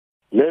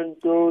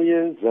lento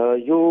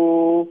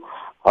yenzayo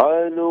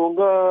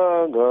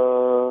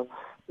ayilunganga,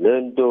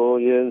 lento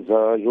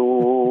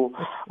yenzayo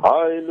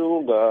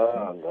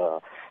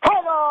ayilunganga.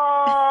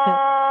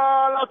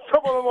 Hello!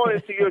 Top of the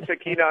morning to you,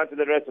 Sakina, and to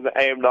the rest of the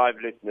AM Live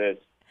listeners.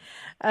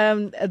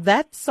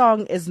 That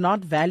song is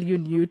not value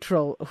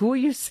neutral. Who are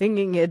you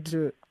singing it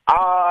to?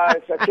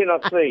 Sakina,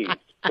 please.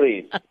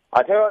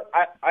 I tell you,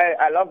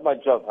 I love my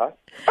job, huh?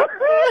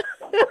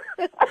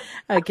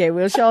 Okay,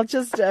 we shall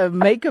just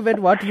make of it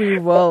what we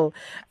will.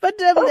 But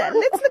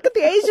let's look at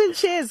the Asian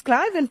shares,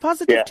 Clive, in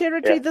positive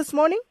territory this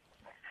morning.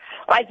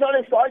 I thought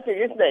it's exciting,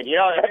 isn't it? You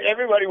know,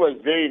 everybody was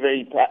very,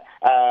 very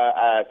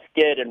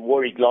scared and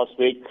worried last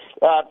week.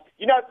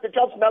 The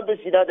jobs numbers,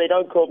 they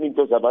don't call me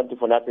Dozabantu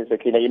for nothing,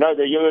 Sakina.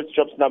 The US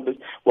jobs numbers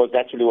was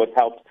actually what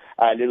helped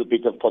a little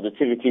bit of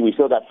positivity. We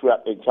saw that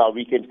throughout the entire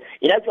weekend.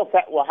 In actual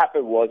fact, what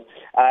happened was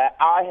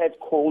I had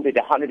called it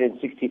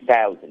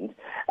 160,000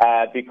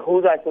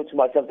 because I thought to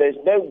myself, there's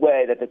no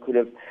way that they could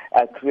have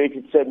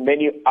created so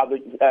many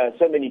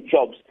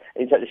jobs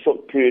in such a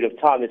short period of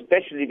time,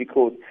 especially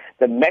because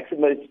the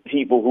maximum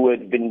people who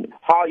had been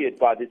hired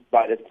by this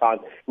time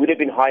would have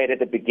been hired at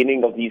the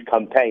beginning of these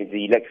campaigns,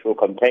 the electoral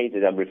campaigns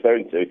that I'm referring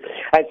to.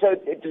 And so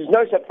there's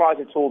no surprise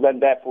at all then,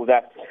 therefore,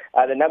 that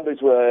the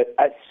numbers were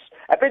a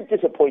bit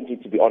disappointing,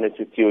 to be honest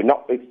with you.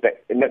 Not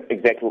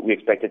exactly what we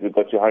expected. We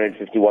got to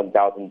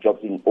 151,000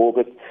 jobs in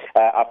August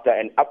after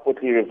an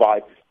upwardly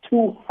revised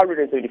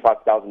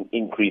 235,000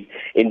 increase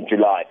in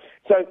July.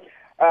 So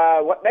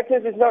what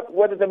matters is not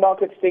whether the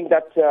markets think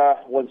that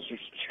was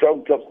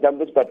strong jobs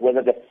numbers, but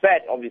whether the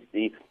Fed,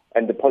 obviously,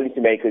 and the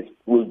policymakers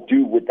will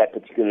do with that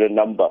particular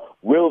number.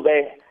 Will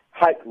they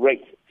hike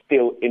rates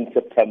still in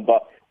September?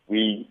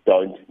 We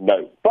don't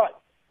know. But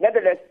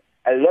nevertheless,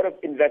 a lot of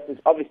investors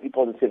obviously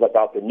positive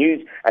about the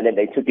news, and then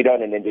they took it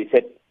on and then they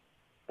said,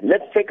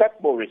 let's take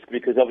up more risk,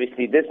 because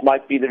obviously this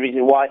might be the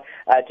reason why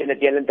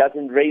Janet Yellen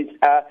doesn't raise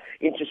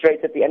interest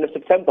rates at the end of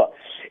September.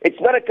 It's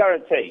not a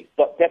guarantee,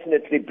 but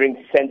definitely brings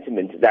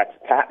sentiment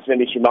that perhaps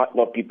maybe she might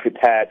not be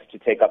prepared to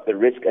take up the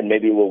risk, and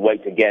maybe we'll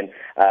wait again,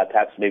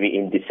 perhaps maybe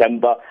in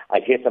December. I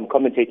hear some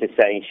commentators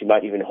saying she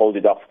might even hold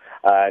it off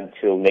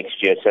until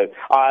next year. So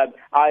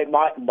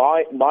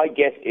my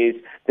guess is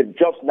the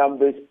jobs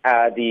numbers,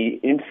 the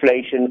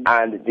inflation,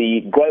 and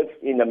the growth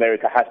in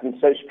America has been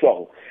so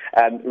strong.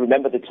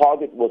 Remember, the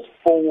target was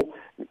 4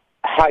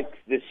 hikes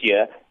this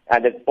year,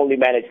 and they've only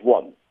managed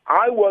 1.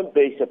 I won't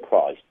be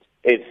surprised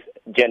if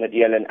Janet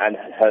Yellen and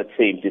her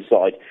team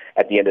decide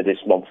at the end of this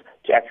month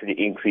to actually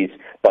increase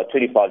by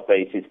 25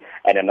 basis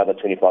and another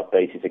 25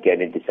 basis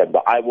again in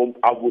December. I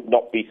would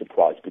not be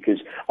surprised,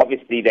 because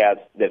obviously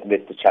they've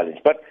missed the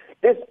challenge. But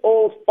this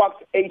all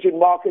sparks Asian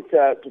markets,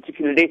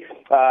 particularly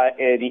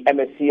the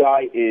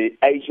MSCI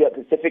Asia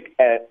Pacific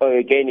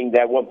gaining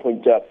their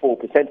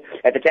 1.4%.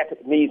 The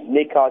Japanese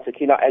Nikkei,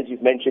 Sakina, as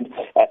you've mentioned,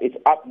 it's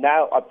up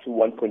now, up to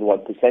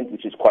 1.1%,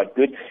 which is quite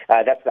good.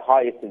 That's the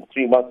highest in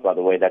 3 months, by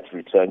the way, that's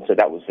returned, so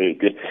that was very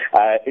good.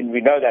 And we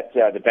know that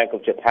the Bank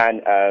of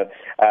Japan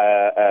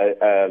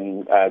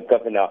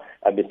Governor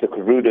Mr.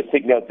 Kuruda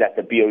signaled that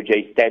the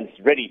BOJ stands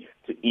ready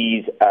to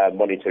ease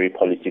monetary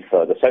policy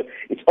further. So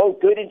it's all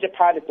good in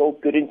Japan, it's all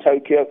good in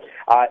Tokyo,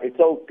 it's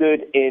all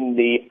good in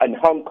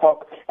Hong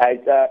Kong,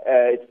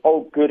 it's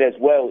all good as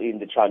well in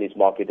the Chinese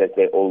market, as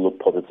they all look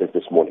positive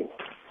this morning.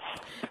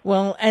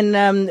 Well, and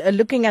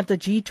looking at the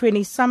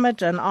G20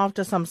 summit, and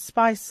after some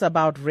spice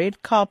about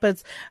red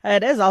carpets,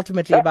 it is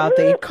ultimately about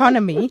the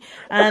economy.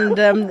 And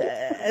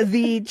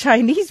the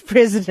Chinese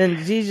president,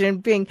 Xi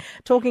Jingping,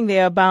 talking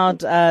there about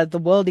the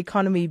world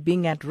economy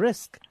being at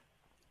risk.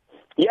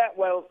 Yeah,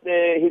 well,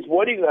 his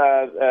wording,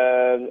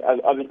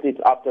 obviously, it's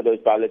after those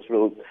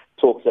bilateral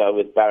talks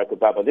with Barack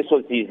Obama. This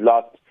was his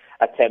last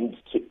attempt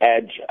to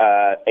urge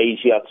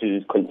Asia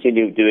to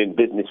continue doing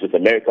business with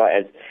America,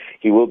 as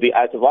he will be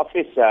out of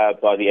office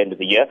by the end of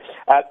the year.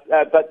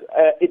 But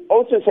it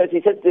also says,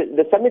 he said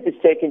the summit is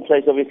taking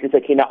place, obviously,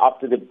 Sakina,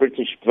 after the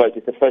British vote.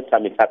 It's the first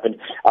time it's happened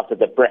after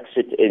the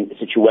Brexit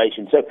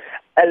situation. So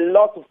a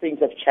lot of things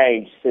have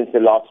changed since the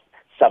last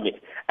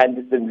summit,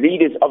 and the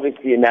leaders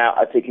obviously now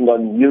are taking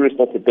on new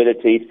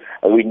responsibilities.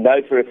 We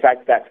know for a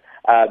fact that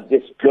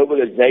this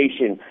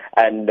globalization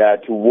and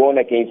to warn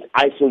against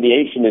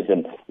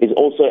isolationism is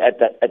also at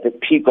the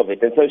peak of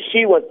it. And so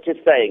she was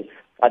just saying,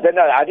 I don't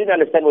know, I didn't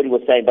understand what he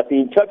was saying, but the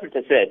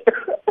interpreter said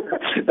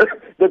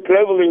the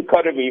global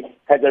economy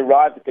has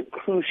arrived at a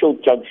crucial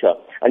juncture.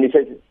 And he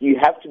says you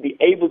have to be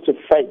able to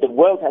face, the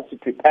world has to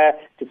prepare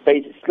to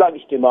face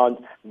sluggish demand,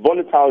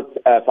 volatile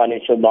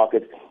financial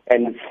markets,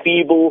 and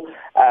feeble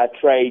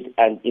trade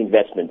and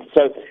investment.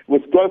 So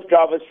with growth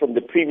drivers from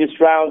the previous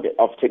round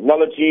of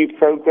technology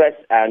progress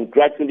and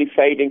gradually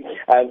fading,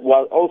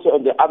 while also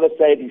on the other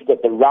side he's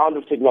got the round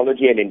of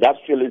technology and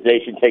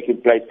industrialization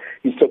taking place.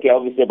 He's talking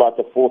obviously about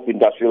the fourth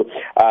industrial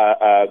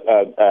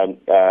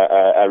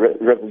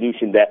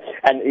revolution there.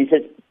 And he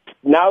says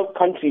now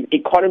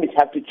economies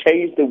have to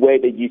change the way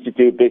they used to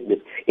do business.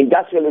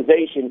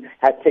 Industrialization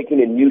has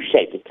taken a new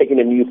shape. It's taken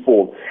a new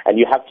form, and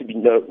you have to be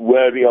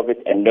wary of it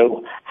and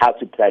know how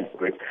to plan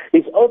for it.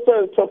 He's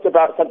also talked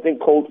about something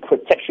called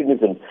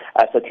protectionism,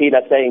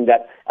 Sakina, saying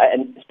that,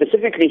 and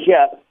specifically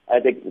here,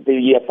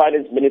 the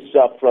finance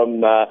minister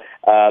from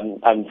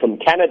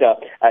Canada,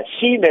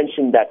 she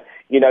mentioned that,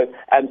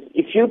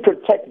 if you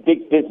protect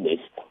big business,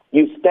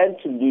 you stand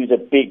to lose a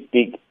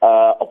big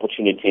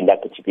opportunity in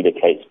that particular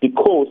case,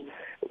 because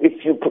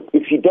if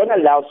you don't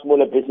allow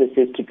smaller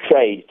businesses to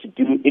trade, to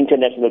do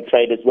international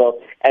trade as well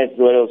as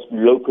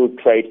local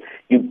trade,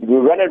 you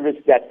run a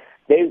risk that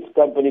those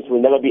companies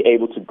will never be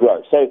able to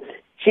grow. So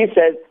she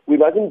says we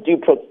must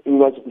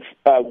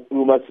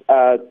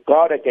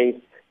guard against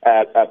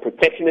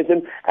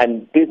protectionism,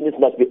 and business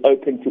must be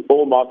open to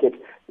all markets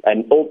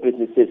and all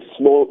businesses,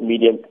 small,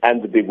 medium,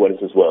 and the big ones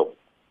as well.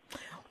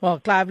 Well,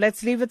 Clive,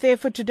 let's leave it there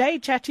for today.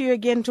 Chat to you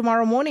again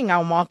tomorrow morning.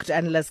 Our market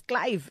analyst,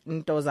 Clive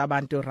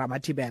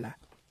Ramathibela.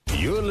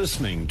 You're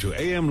listening to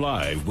AM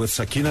Live with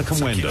Sakina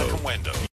Kamwendo.